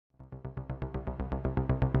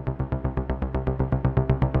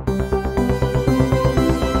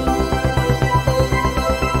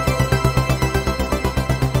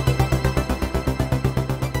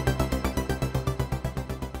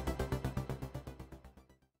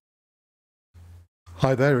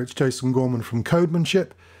Hi there, it's Jason Gorman from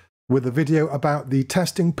Codemanship with a video about the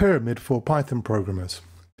testing pyramid for Python programmers.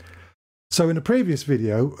 So in a previous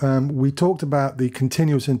video, we talked about the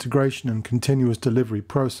continuous integration and continuous delivery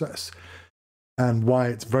process and why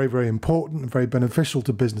it's very, very important and very beneficial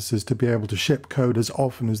to businesses to be able to ship code as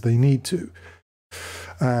often as they need to.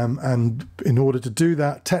 And in order to do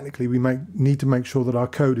that, technically, we need to make sure that our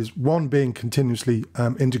code is, one, being continuously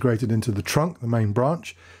integrated into the trunk, the main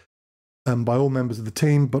branch, by all members of the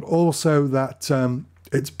team, but also that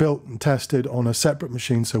it's built and tested on a separate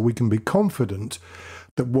machine so we can be confident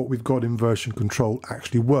that what we've got in version control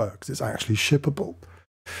actually works, it's actually shippable.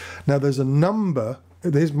 Now there's a number,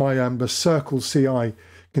 here's my the Circle CI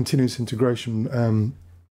continuous integration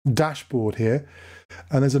dashboard here,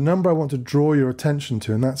 and there's a number I want to draw your attention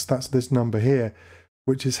to, and that's this number here,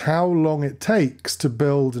 which is how long it takes to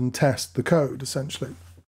build and test the code, essentially.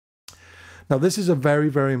 Now, this is a very,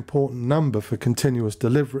 very important number for continuous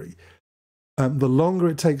delivery. The longer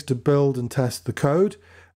it takes to build and test the code,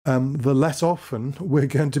 the less often we're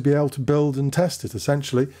going to be able to build and test it,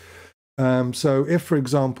 essentially. So if, for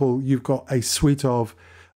example, you've got a suite of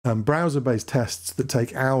browser-based tests that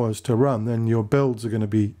take hours to run, then your builds are going to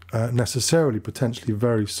be necessarily potentially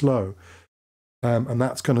very slow. And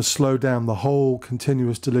that's going to slow down the whole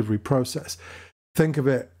continuous delivery process. Think of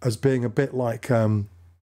it as being a bit like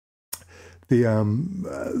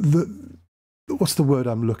what's the word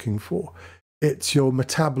I'm looking for? It's your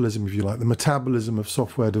metabolism, if you like, the metabolism of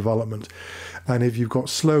software development. And if you've got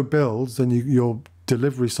slow builds, then your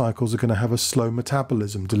delivery cycles are going to have a slow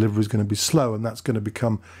metabolism. Delivery is going to be slow, and that's going to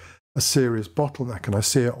become a serious bottleneck. And I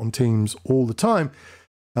see it on teams all the time.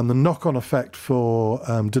 And the knock-on effect for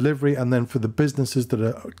delivery, and then for the businesses that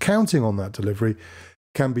are counting on that delivery,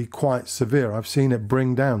 can be quite severe. I've seen it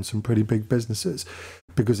bring down some pretty big businesses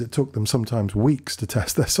because it took them sometimes weeks to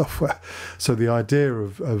test their software. So the idea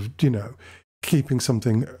of keeping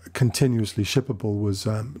something continuously shippable was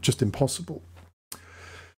just impossible.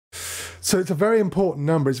 So it's a very important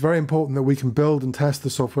number. It's very important that we can build and test the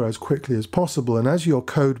software as quickly as possible. And as your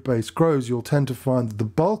code base grows, you'll tend to find that the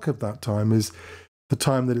bulk of that time is the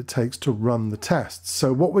time that it takes to run the tests.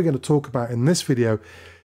 So what we're going to talk about in this video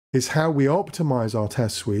is how we optimize our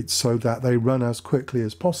test suites so that they run as quickly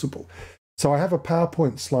as possible. So I have a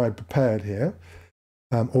PowerPoint slide prepared here.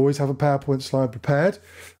 Always have a PowerPoint slide prepared.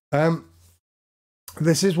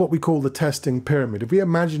 This is what we call the testing pyramid. If we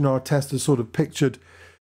imagine our test as sort of pictured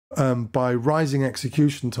by rising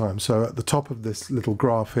execution time, so at the top of this little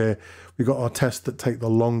graph here, we've got our tests that take the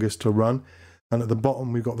longest to run, and at the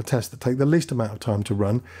bottom we've got the tests that take the least amount of time to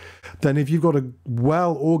run. Then if you've got a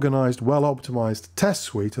well-organized, well-optimized test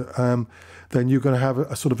suite, then you're going to have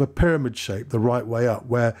a sort of a pyramid shape the right way up,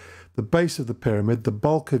 where the base of the pyramid, the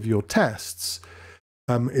bulk of your tests,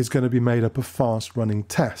 is going to be made up of fast-running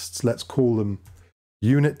tests. Let's call them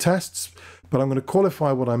unit tests, but I'm going to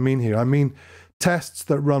qualify what I mean here. I mean tests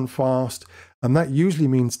that run fast, and that usually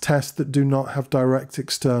means tests that do not have direct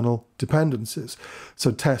external dependencies.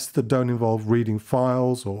 So tests that don't involve reading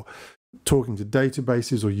files or talking to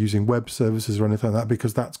databases or using web services or anything like that,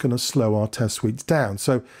 because that's going to slow our test suites down.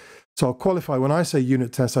 So I'll qualify, when I say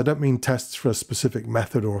unit tests, I don't mean tests for a specific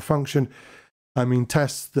method or a function. I mean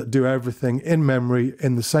tests that do everything in memory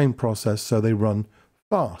in the same process, so they run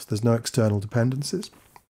fast. There's no external dependencies.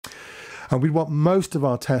 And we want most of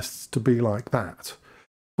our tests to be like that.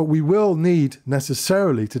 But we will need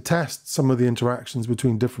necessarily to test some of the interactions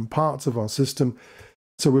between different parts of our system.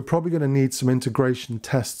 So we're probably going to need some integration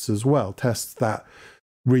tests as well, tests that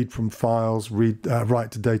read from files,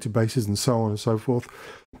 write to databases, and so on and so forth.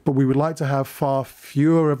 But we would like to have far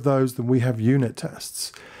fewer of those than we have unit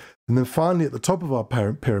tests. And then finally, at the top of our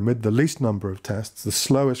pyramid, the least number of tests, the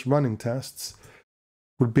slowest running tests,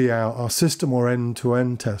 would be our system or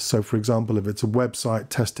end-to-end tests. So for example, if it's a website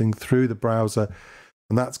testing through the browser,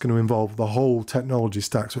 and that's going to involve the whole technology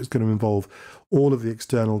stack, so it's going to involve all of the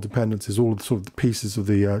external dependencies, all of the sort of the pieces of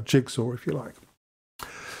the jigsaw, if you like.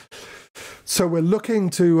 So we're looking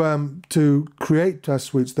to create test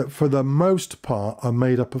suites that for the most part are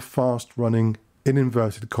made up of fast-running, in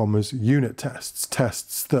inverted commas, unit tests,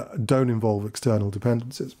 tests that don't involve external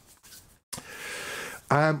dependencies.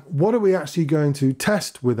 What are we actually going to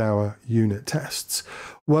test with our unit tests?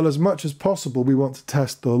 Well, as much as possible, we want to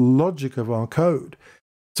test the logic of our code.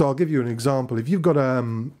 So I'll give you an example. If you've got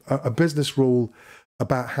a business rule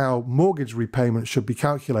about how mortgage repayment should be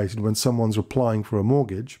calculated when someone's applying for a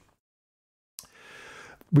mortgage,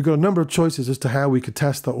 we've got a number of choices as to how we could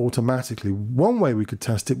test that automatically. One way we could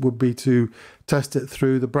test it would be to test it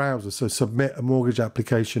through the browser. So submit a mortgage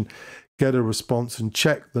application, get a response, and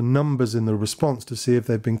check the numbers in the response to see if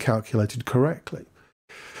they've been calculated correctly.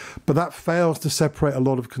 But that fails to separate a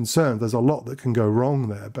lot of concerns. There's a lot that can go wrong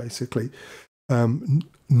there, basically.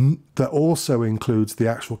 That also includes the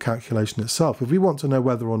actual calculation itself. If we want to know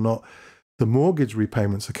whether or not the mortgage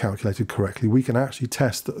repayments are calculated correctly, we can actually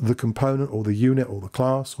test the component or the unit or the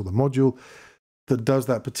class or the module that does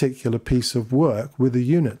that particular piece of work with a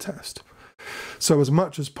unit test. So as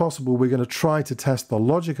much as possible, we're going to try to test the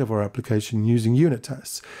logic of our application using unit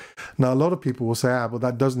tests. Now, a lot of people will say, but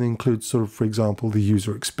that doesn't include sort of, for example, the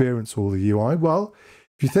user experience or the UI. Well,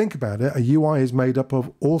 if you think about it, a UI is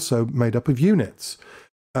also made up of units.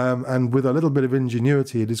 And with a little bit of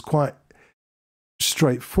ingenuity, it is quite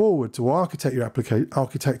straightforward to architect your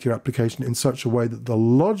application in such a way that the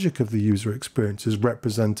logic of the user experience is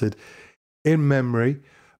represented in memory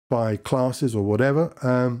by classes or whatever.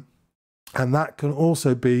 And that can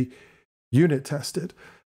also be unit tested.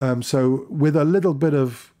 So with a little bit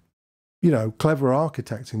of, clever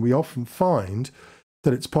architecting, we often find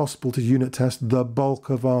that it's possible to unit test the bulk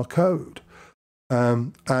of our code.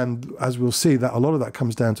 And as we'll see, that a lot of that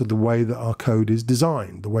comes down to the way that our code is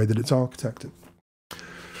designed, the way that it's architected.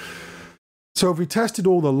 So if we tested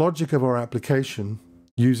all the logic of our application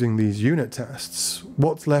using these unit tests,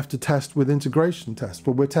 what's left to test with integration tests?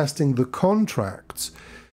 Well, we're testing the contracts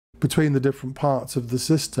between the different parts of the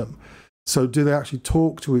system. So do they actually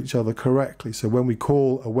talk to each other correctly? So when we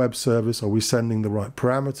call a web service, are we sending the right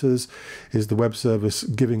parameters? Is the web service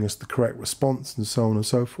giving us the correct response, and so on and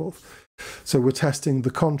so forth? So we're testing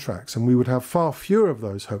the contracts, and we would have far fewer of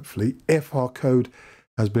those, hopefully, if our code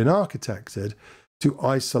has been architected to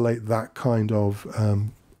isolate that kind of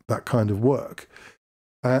work.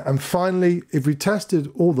 And finally, if we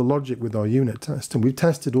tested all the logic with our unit test, and we've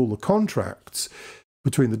tested all the contracts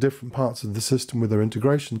between the different parts of the system with our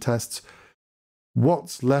integration tests,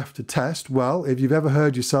 what's left to test? Well, if you've ever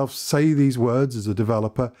heard yourself say these words as a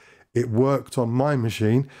developer, it worked on my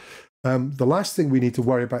machine, the last thing we need to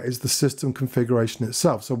worry about is the system configuration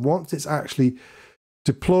itself. So once it's actually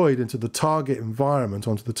deployed into the target environment,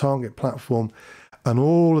 onto the target platform, and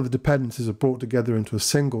all of the dependencies are brought together into a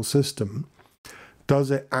single system, does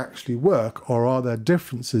it actually work, or are there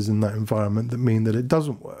differences in that environment that mean that it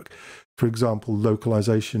doesn't work? For example,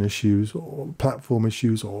 localization issues or platform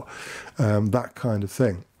issues or that kind of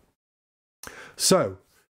thing. So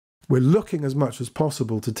we're looking as much as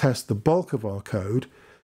possible to test the bulk of our code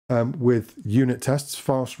with unit tests,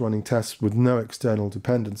 fast-running tests with no external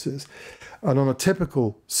dependencies. And on a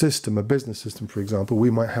typical system, a business system, for example,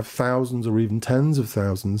 we might have thousands or even tens of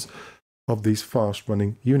thousands of these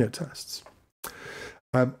fast-running unit tests.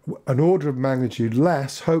 An order of magnitude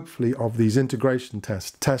less, hopefully, of these integration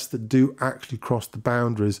tests that do actually cross the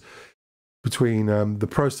boundaries between the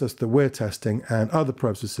process that we're testing and other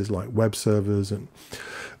processes like web servers and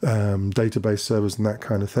database servers and that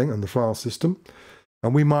kind of thing, and the file system.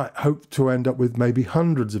 And we might hope to end up with maybe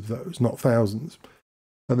hundreds of those, not thousands.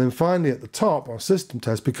 And then finally, at the top, our system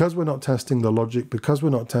test, because we're not testing the logic, because we're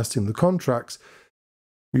not testing the contracts,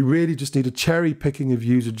 we really just need a cherry picking of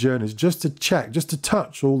user journeys just to check, just to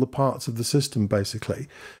touch all the parts of the system, basically,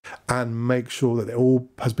 and make sure that it all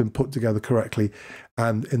has been put together correctly.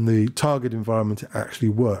 And in the target environment, it actually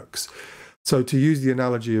works. So to use the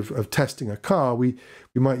analogy of testing a car, we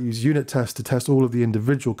might use unit tests to test all of the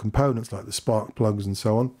individual components, like the spark plugs and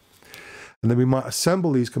so on. And then we might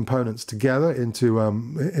assemble these components together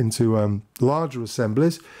into larger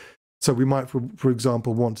assemblies. So we might, for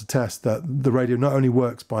example, want to test that the radio not only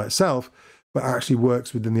works by itself, but actually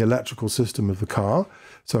works within the electrical system of the car.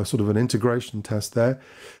 So sort of an integration test there.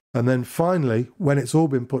 And then finally, when it's all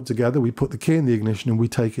been put together, we put the key in the ignition and we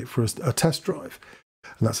take it for a test drive.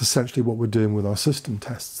 And that's essentially what we're doing with our system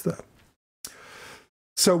tests there.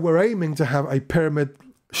 So we're aiming to have a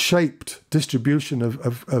pyramid-shaped distribution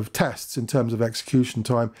of tests in terms of execution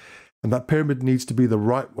time. And that pyramid needs to be the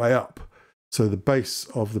right way up. So the base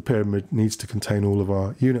of the pyramid needs to contain all of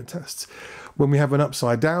our unit tests. When we have an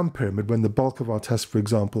upside-down pyramid, when the bulk of our tests, for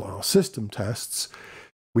example, are system tests,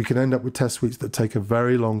 we can end up with test suites that take a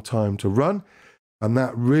very long time to run, and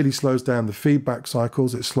that really slows down the feedback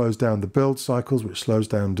cycles, it slows down the build cycles, which slows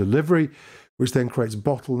down delivery, which then creates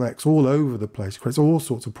bottlenecks all over the place, creates all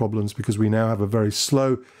sorts of problems because we now have a very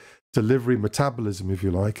slow delivery metabolism, if you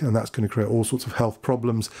like, and that's going to create all sorts of health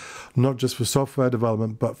problems, not just for software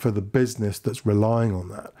development, but for the business that's relying on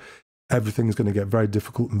that. Everything is going to get very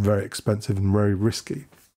difficult and very expensive and very risky.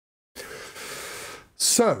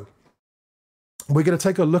 So we're going to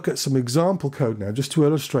take a look at some example code now, just to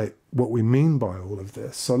illustrate what we mean by all of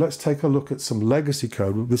this. So let's take a look at some legacy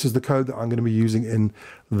code. This is the code that I'm going to be using in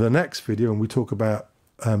the next video, and we talk about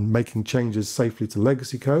making changes safely to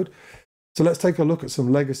legacy code. So let's take a look at some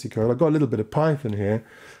legacy code. I've got a little bit of Python here.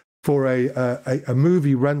 for a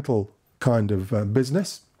movie rental kind of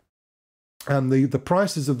business. And the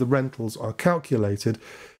prices of the rentals are calculated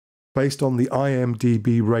based on the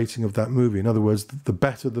IMDb rating of that movie. In other words, the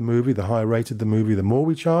better the movie, the higher rated the movie, the more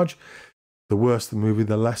we charge. The worse the movie,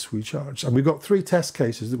 the less we charge. And we've got 3 test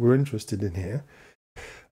cases that we're interested in here.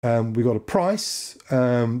 We've got a price,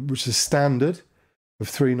 which is standard of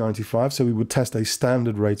 $3.95. So we would test a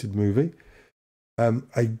standard rated movie.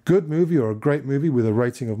 A good movie or a great movie with a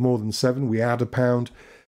rating of more than 7, we add £1.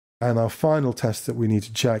 And our final test that we need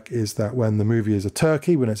to check is that when the movie is a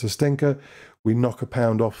turkey, when it's a stinker, we knock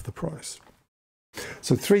 £1 off the price.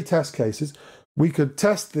 So 3 test cases. We could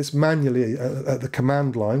test this manually at the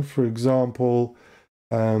command line. For example,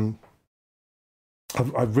 I've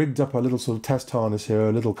rigged up a little sort of test harness here,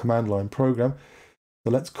 a little command line program.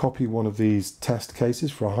 So let's copy one of these test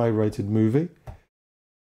cases for a high-rated movie.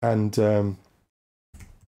 And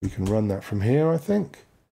we can run that from here, I think.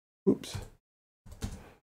 Oops.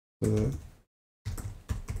 We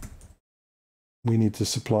need to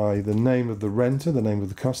supply the name of the renter, the name of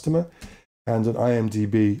the customer, and an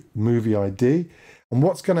IMDb movie ID. And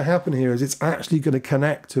what's going to happen here is it's actually going to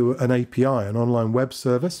connect to an API, an online web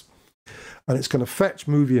service, and it's going to fetch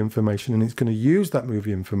movie information, and it's going to use that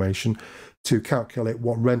movie information to calculate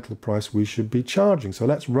what rental price we should be charging. So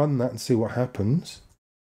let's run that and see what happens.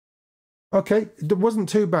 Okay, it wasn't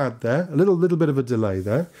too bad there, a little bit of a delay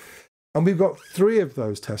there. And we've got 3 of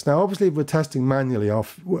those tests. Now, obviously, if we're testing manually,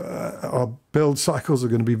 our build cycles are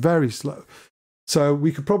going to be very slow. So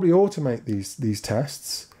we could probably automate these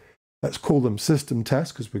tests. Let's call them system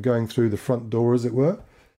tests because we're going through the front door, as it were.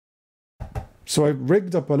 So I've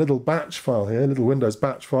rigged up a little batch file here, a little Windows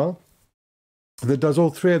batch file that does all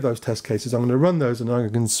 3 of those test cases. I'm going to run those and I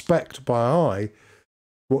can inspect by eye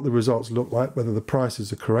what the results look like, whether the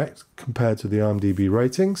prices are correct compared to the IMDb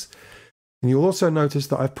ratings. And you'll also notice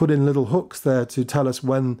that I've put in little hooks there to tell us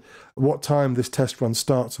what time this test run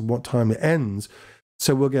starts and what time it ends.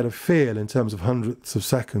 So we'll get a feel in terms of hundredths of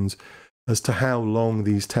seconds as to how long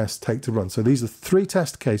these tests take to run. So these are 3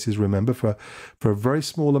 test cases, remember, for a very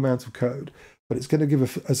small amount of code. But it's going to give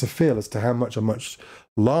us a feel as to how much a much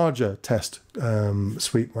larger test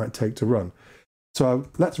suite might take to run. So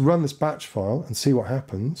let's run this batch file and see what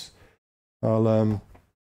happens. I'll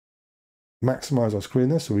maximize our screen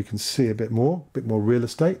there so we can see a bit more real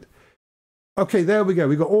estate. Okay, there we go.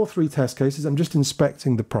 We've got all 3 test cases. I'm just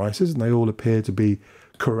inspecting the prices and they all appear to be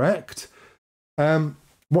correct.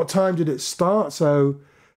 What time did it start? So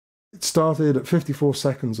it started at 54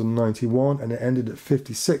 seconds and 91 and it ended at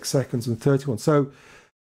 56 seconds and 31. So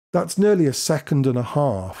that's nearly a second and a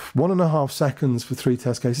half. 1.5 seconds for 3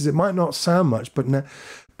 test cases. It might not sound much, but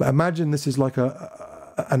imagine this is like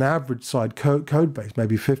an average side code base,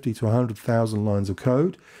 maybe 50 to 100,000 lines of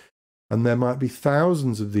code. And there might be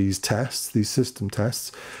thousands of these tests, these system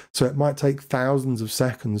tests. So it might take thousands of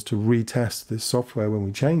seconds to retest this software when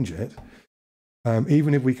we change it.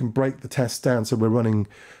 Even if we can break the tests down, so we're running,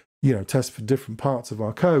 tests for different parts of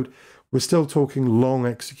our code, we're still talking long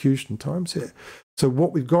execution times here. So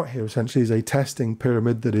what we've got here essentially is a testing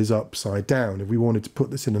pyramid that is upside down. If we wanted to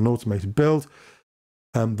put this in an automated build,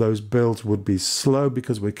 those builds would be slow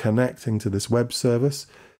because we're connecting to this web service.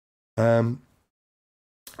 And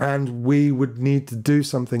we would need to do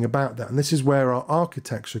something about that. And this is where our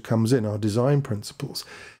architecture comes in, our design principles.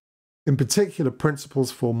 In particular,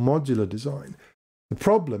 principles for modular design. The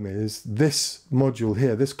problem is this module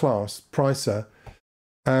here, this class, pricer,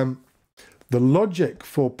 the logic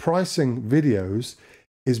for pricing videos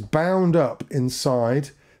is bound up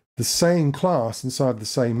inside the same class, inside the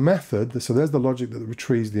same method. So there's the logic that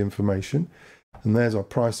retrieves the information, and there's our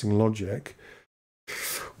pricing logic.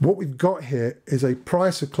 What we've got here is a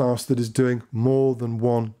pricer class that is doing more than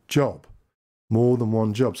one job. More than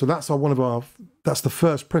one job. So that's that's the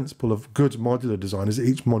first principle of good modular design, is that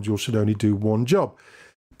each module should only do one job.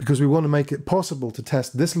 Because we want to make it possible to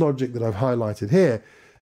test this logic that I've highlighted here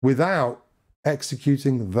without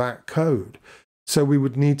executing that code. So we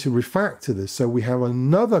would need to refactor this. So we have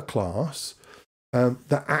another class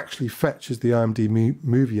that actually fetches the IMDb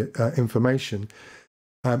movie information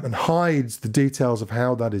and hides the details of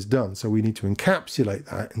how that is done. So we need to encapsulate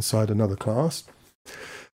that inside another class.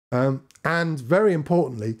 And very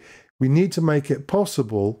importantly, we need to make it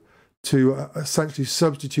possible to essentially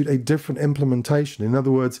substitute a different implementation. In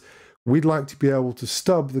other words, we'd like to be able to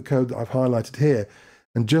stub the code that I've highlighted here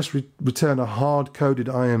and just return a hard-coded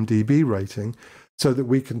IMDb rating so that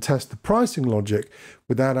we can test the pricing logic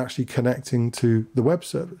without actually connecting to the web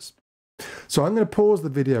service. So I'm going to pause the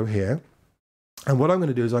video here. And what I'm going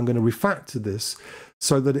to do is I'm going to refactor this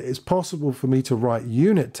so that it is possible for me to write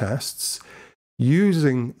unit tests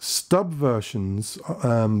using stub versions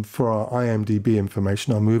for our IMDb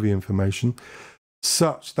information, our movie information,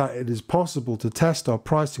 such that it is possible to test our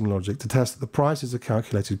pricing logic, to test that the prices are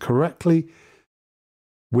calculated correctly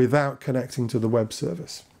without connecting to the web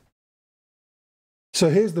service. So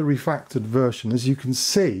here's the refactored version. As you can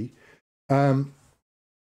see,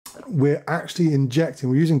 we're actually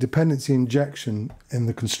we're using dependency injection in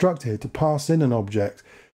the constructor here to pass in an object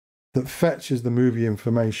that fetches the movie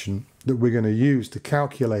information that we're going to use to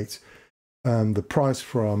calculate the price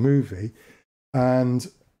for our movie. And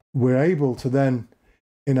we're able to then,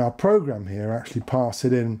 in our program here, actually pass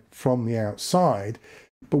it in from the outside.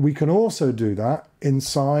 But we can also do that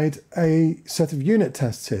inside a set of unit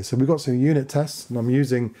tests here. So we've got some unit tests, and I'm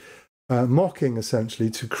using mocking essentially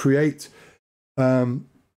to create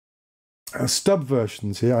stub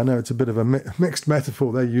versions here. I know it's a bit of a mixed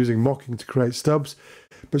metaphor. They're using mocking to create stubs,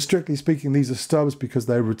 but strictly speaking, these are stubs because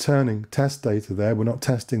they're returning test data there. We're not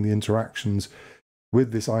testing the interactions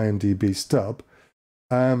with this IMDb stub.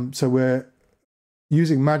 So we're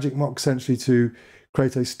using magic mock essentially to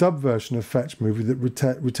create a stub version of Fetch Movie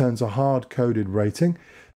that returns a hard-coded rating.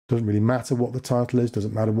 Doesn't really matter what the title is,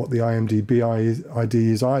 doesn't matter what the IMDb ID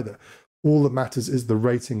is either. All that matters is the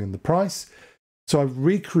rating and the price. So I've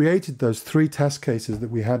recreated those 3 test cases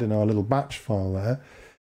that we had in our little batch file there,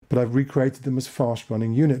 but I've recreated them as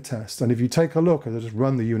fast-running unit tests. And if you take a look, as I just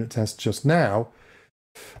run the unit test just now,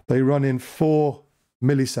 they run in 4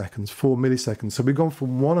 milliseconds. So we've gone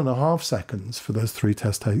from 1.5 seconds for those 3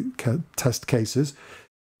 test cases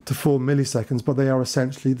to 4 milliseconds, but they are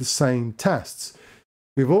essentially the same tests.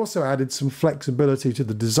 We've also added some flexibility to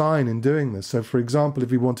the design in doing this. So for example,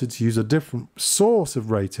 if we wanted to use a different source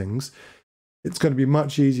of ratings, it's going to be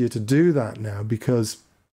much easier to do that now because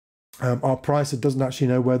our pricer doesn't actually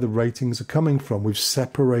know where the ratings are coming from. We've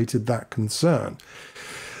separated that concern.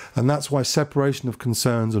 And that's why separation of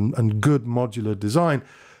concerns and good modular design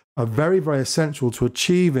are very, very essential to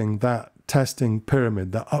achieving that testing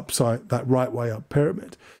pyramid, that right way up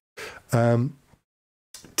pyramid.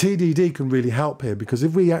 TDD can really help here because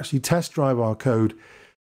if we actually test drive our code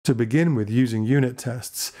to begin with using unit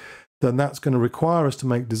tests, then that's going to require us to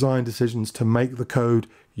make design decisions to make the code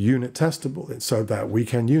unit testable so that we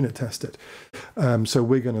can unit test it. So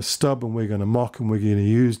we're going to stub and we're going to mock and we're going to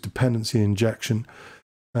use dependency injection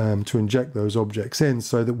to inject those objects in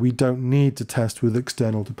so that we don't need to test with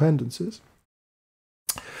external dependencies.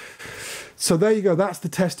 So there you go, that's the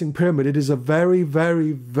testing pyramid. It is a very,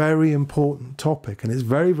 very, very important topic, and it's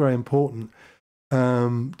very, very important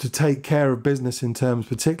to take care of business in terms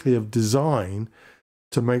particularly of design,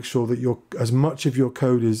 to make sure that as much of your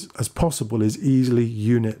code as possible is easily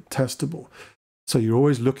unit testable. So you're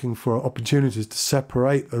always looking for opportunities to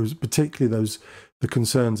separate those, particularly the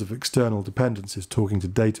concerns of external dependencies, talking to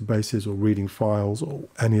databases or reading files or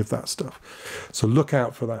any of that stuff. So look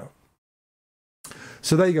out for that.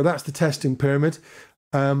 So there you go, that's the testing pyramid.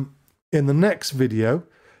 In the next video,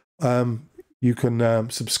 you can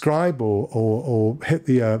subscribe or hit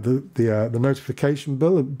the notification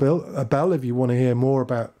bell if you want to hear more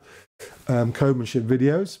about Codemanship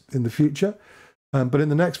videos in the future. But in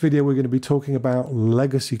the next video, we're going to be talking about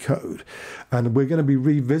legacy code. And we're going to be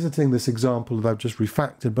revisiting this example that I've just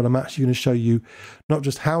refactored, but I'm actually going to show you not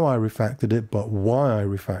just how I refactored it, but why I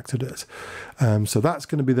refactored it. So that's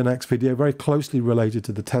going to be the next video, very closely related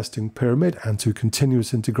to the testing pyramid and to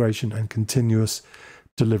continuous integration and continuous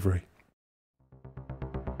delivery.